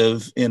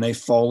live in a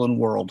fallen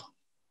world,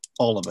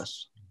 all of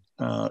us.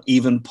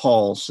 Even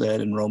Paul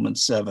said in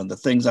Romans 7, the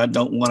things I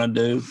don't want to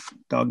do,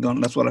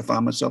 doggone, that's what I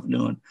find myself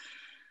doing.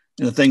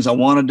 And the things I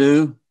want to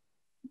do,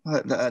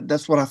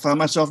 that's what I find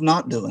myself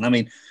not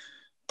doing.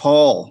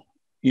 Paul,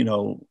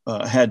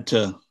 had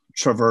to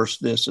traverse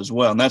this as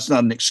well. And that's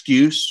not an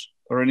excuse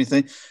or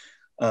anything.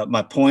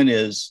 My point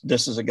is,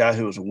 this is a guy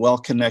who was well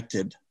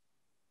connected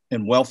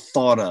and well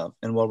thought of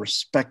and well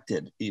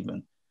respected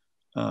even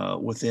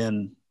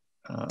within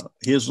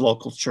his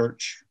local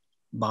church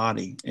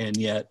body. And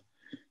yet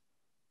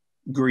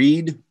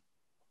greed,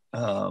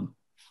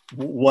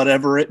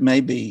 whatever it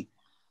may be,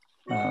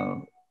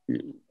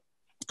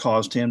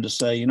 caused him to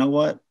say, you know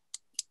what,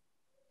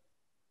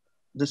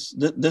 this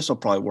will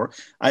probably work.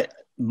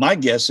 My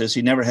guess is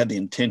he never had the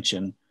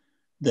intention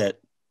that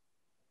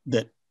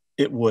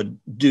it would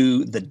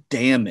do the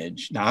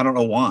damage. Now, I don't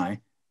know why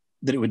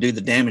that it would do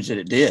the damage that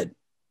it did.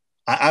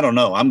 I don't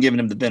know. I'm giving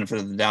him the benefit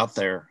of the doubt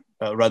there,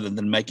 rather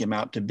than make him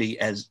out to be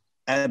as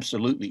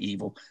absolutely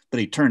evil, but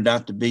his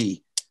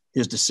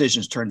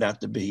decisions turned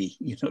out to be,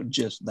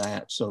 just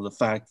that. So the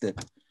fact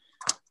that,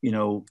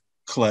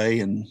 Clay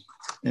and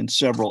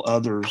several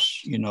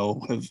others,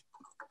 have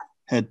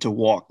had to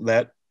walk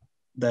that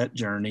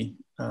journey.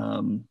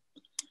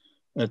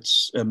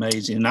 That's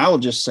amazing. And I will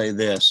just say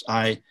this.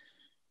 I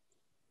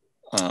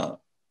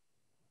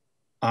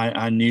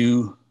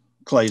knew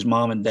Clay's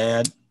mom and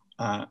dad.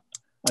 I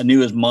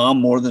knew his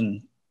mom more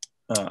than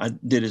I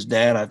did his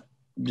dad. I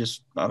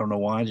don't know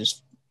why.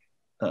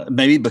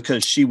 Maybe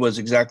because she was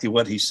exactly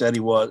what he said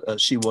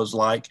she was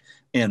like,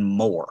 and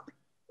more.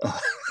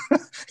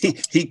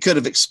 He could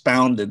have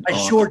expounded. I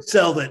short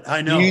sold it.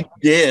 I know you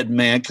did,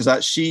 man,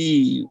 because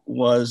she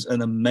was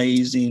an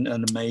amazing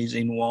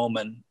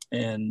woman,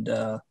 and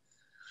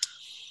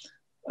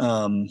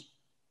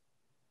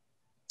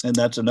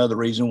that's another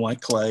reason why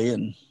Clay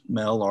and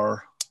Mel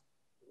are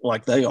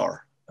like they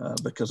are,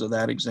 because of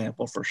that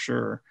example, for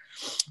sure.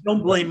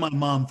 Don't blame my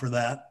mom for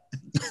that.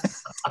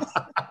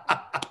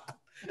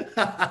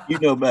 You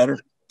know better.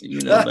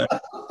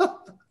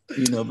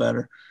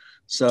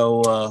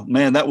 So,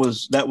 man, that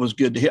was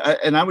good to hear.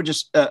 And I would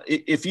just,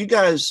 if you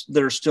guys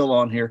that are still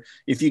on here,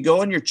 if you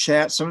go in your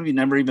chat, some of you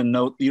never even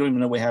know, you don't even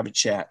know we have a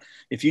chat.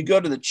 If you go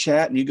to the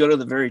chat and you go to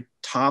the very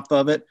top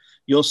of it,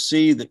 you'll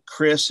see that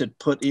Chris had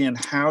put in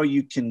how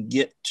you can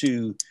get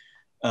to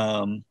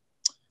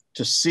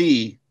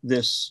see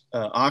this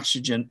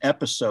oxygen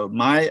episode.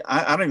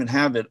 I don't even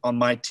have it on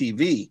my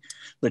TV,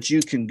 but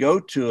you can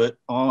go to it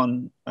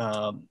on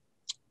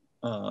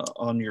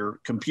your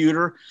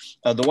computer.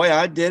 The way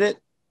I did it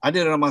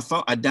on my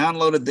phone. I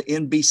downloaded the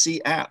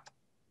NBC app.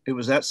 It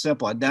was that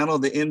simple. I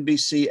downloaded the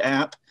NBC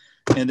app,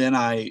 and then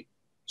I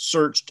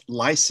searched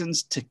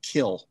License to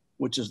Kill,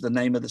 which is the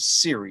name of the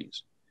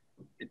series.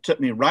 It took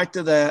me right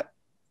to that.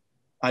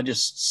 I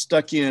just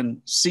stuck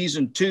in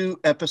season 2,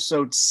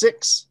 episode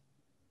 6,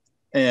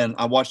 and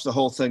I watched the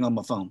whole thing on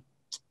my phone.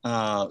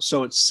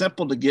 So it's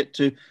simple to get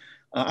to.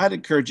 I'd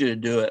encourage you to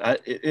do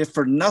it. If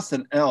for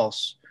nothing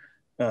else,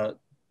 the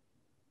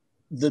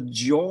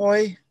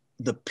joy,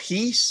 the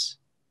peace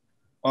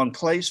on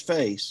Clay's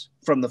face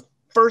from the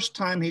first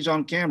time he's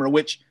on camera,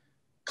 which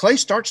Clay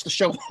starts the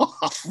show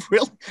off.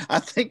 Really, I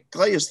think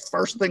Clay is the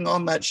first thing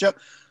on that show.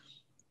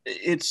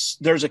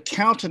 There's a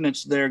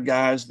countenance there,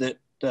 guys, that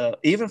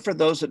even for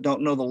those that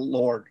don't know the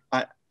Lord,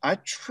 I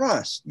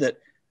trust that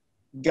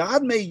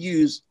God may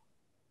use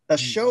a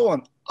show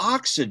on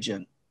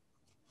oxygen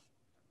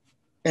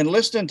and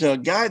listening to a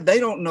guy, they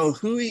don't know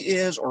who he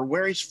is or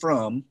where he's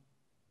from,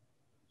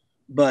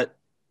 but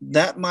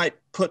that might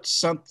put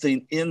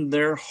something in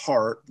their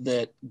heart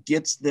that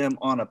gets them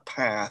on a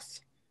path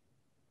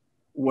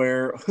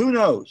where, who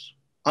knows,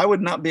 I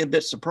would not be a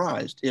bit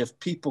surprised if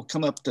people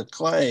come up to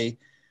Clay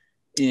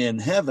in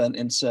heaven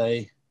and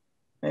say,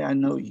 hey, I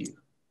know you,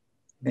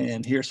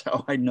 and here's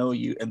how I know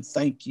you, and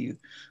thank you,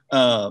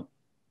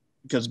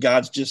 because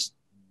God's just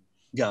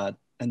God,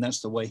 and that's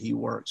the way he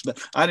works.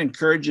 But I'd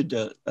encourage you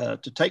to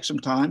take some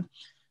time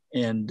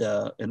and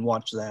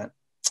watch that.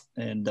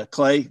 And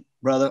Clay,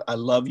 brother, I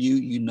love you.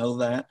 You know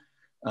that.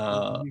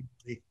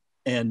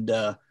 And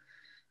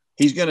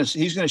he's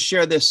gonna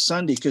share this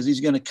Sunday, because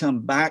he's gonna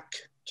come back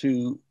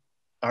to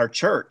our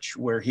church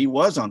where he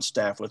was on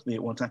staff with me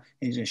at one time.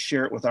 And he's gonna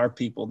share it with our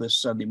people this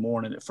Sunday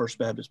morning at First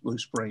Baptist Blue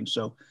Springs.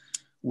 So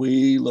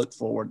we look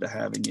forward to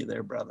having you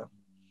there, brother.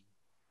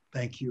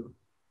 Thank you.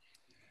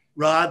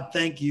 Rod,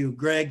 thank you.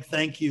 Greg,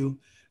 thank you.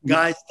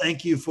 Guys,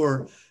 thank you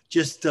for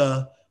just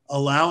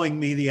allowing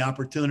me the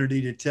opportunity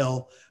to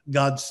tell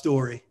God's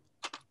story.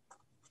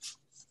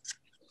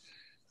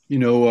 You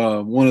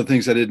know, one of the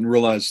things I didn't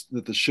realize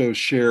that the show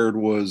shared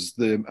was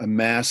a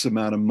massive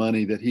amount of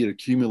money that he had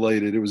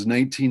accumulated. It was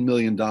 $19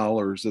 million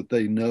that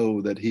they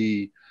know that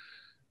he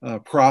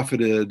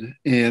profited.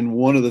 And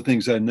one of the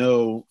things I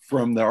know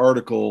from the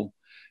article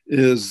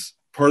is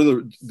part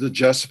of the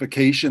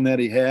justification that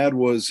he had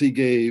was he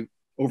gave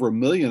over $1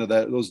 million of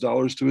those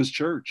dollars to his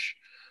church.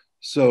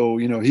 So,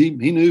 you know, he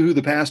knew who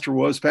the pastor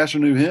was. Pastor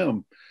knew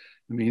him.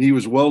 I mean, he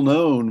was well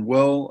known,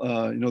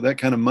 you know, that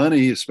kind of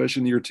money,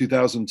 especially in the year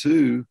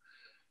 2002.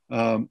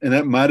 And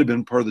that might have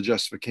been part of the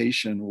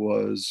justification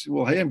was,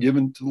 well, hey, I'm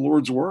giving to the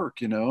Lord's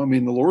work. You know, I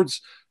mean,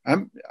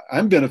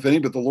 I'm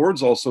benefiting, but the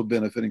Lord's also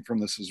benefiting from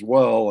this as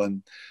well.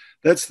 And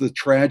that's the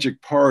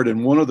tragic part.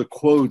 And one of the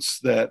quotes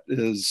that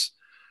is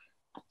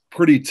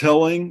pretty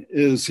telling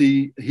is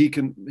he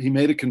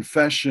made a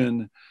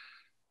confession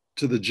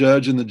to the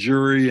judge and the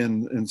jury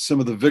and some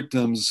of the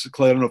victims.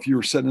 Clay, I don't know if you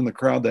were sitting in the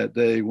crowd that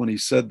day when he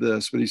said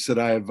this, but he said,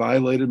 I have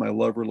violated my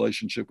love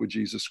relationship with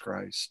Jesus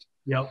Christ.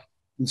 Yep.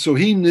 And so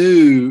he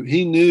knew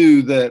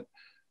that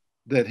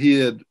he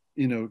had,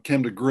 you know,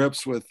 come to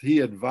grips with, he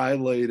had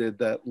violated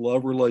that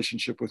love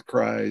relationship with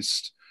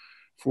Christ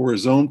for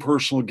his own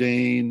personal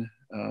gain,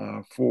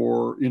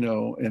 for, you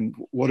know, and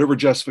whatever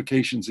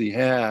justifications he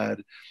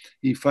had,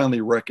 he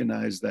finally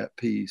recognized that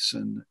piece.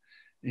 And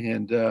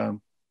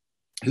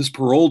his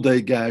parole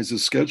date, guys,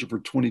 is scheduled for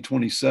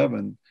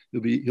 2027.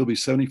 He'll be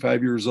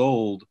 75 years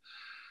old.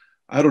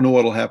 I don't know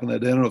what'll happen that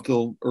day. I don't know if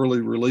they'll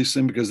early release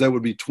him, because that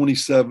would be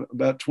 27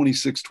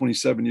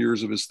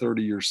 years of his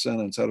 30-year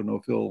sentence. I don't know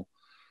if he'll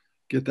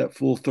get that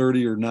full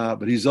 30 or not,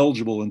 but he's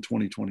eligible in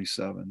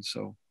 2027.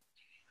 So,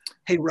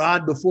 hey,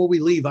 Rod, before we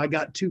leave, I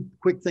got two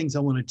quick things I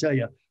want to tell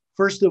you.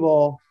 First of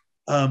all,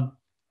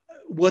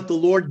 what the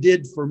Lord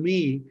did for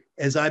me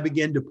as I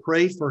began to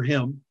pray for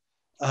him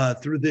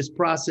through this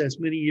process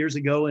many years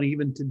ago and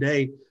even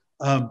today,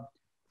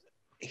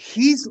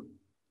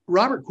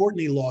 Robert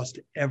Courtney lost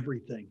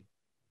everything.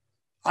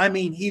 I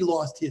mean, he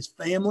lost his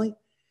family.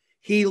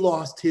 He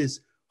lost his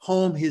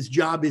home, his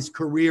job, his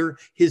career,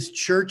 his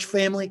church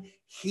family.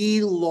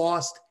 He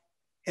lost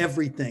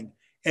everything.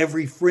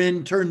 Every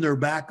friend turned their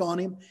back on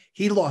him.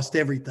 He lost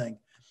everything.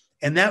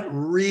 And that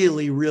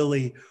really,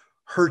 really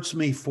hurts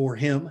me for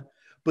him.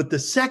 But the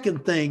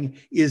second thing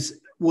is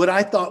what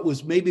I thought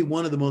was maybe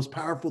one of the most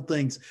powerful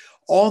things.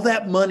 All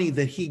that money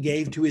that he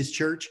gave to his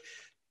church,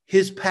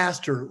 his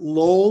pastor,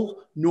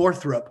 Lowell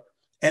Northrup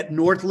at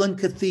Northland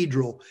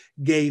Cathedral,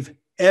 gave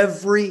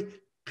every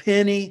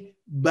penny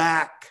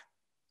back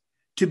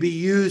to be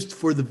used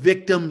for the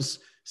victims'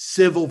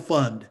 civil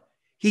fund.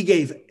 He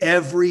gave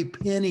every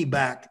penny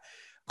back.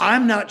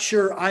 I'm not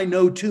sure I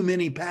know too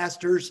many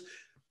pastors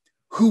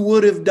who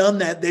would have done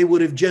that. They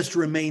would have just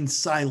remained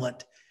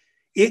silent.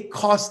 It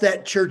cost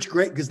that church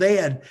great because they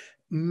had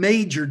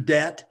major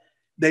debt.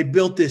 They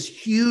built this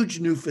huge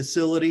new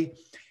facility.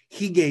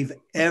 He gave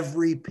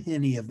every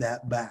penny of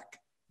that back.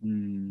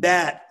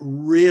 That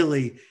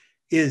really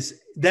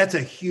that's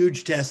a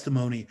huge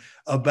testimony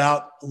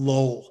about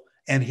Lowell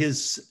and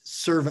his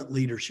servant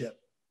leadership.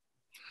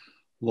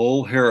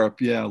 Lowell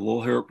Harrop,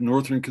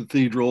 Northern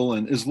Cathedral.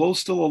 And is Lowell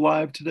still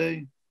alive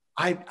today?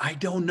 I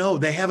don't know.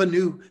 They have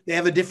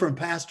a different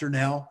pastor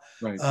now.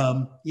 Right.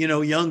 You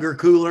know, younger,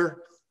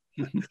 cooler.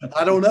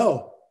 I don't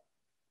know.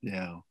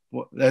 Yeah.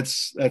 Well,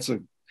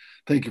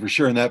 thank you for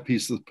sharing that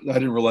piece. I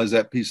didn't realize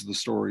that piece of the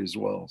story as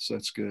well. So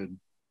that's good.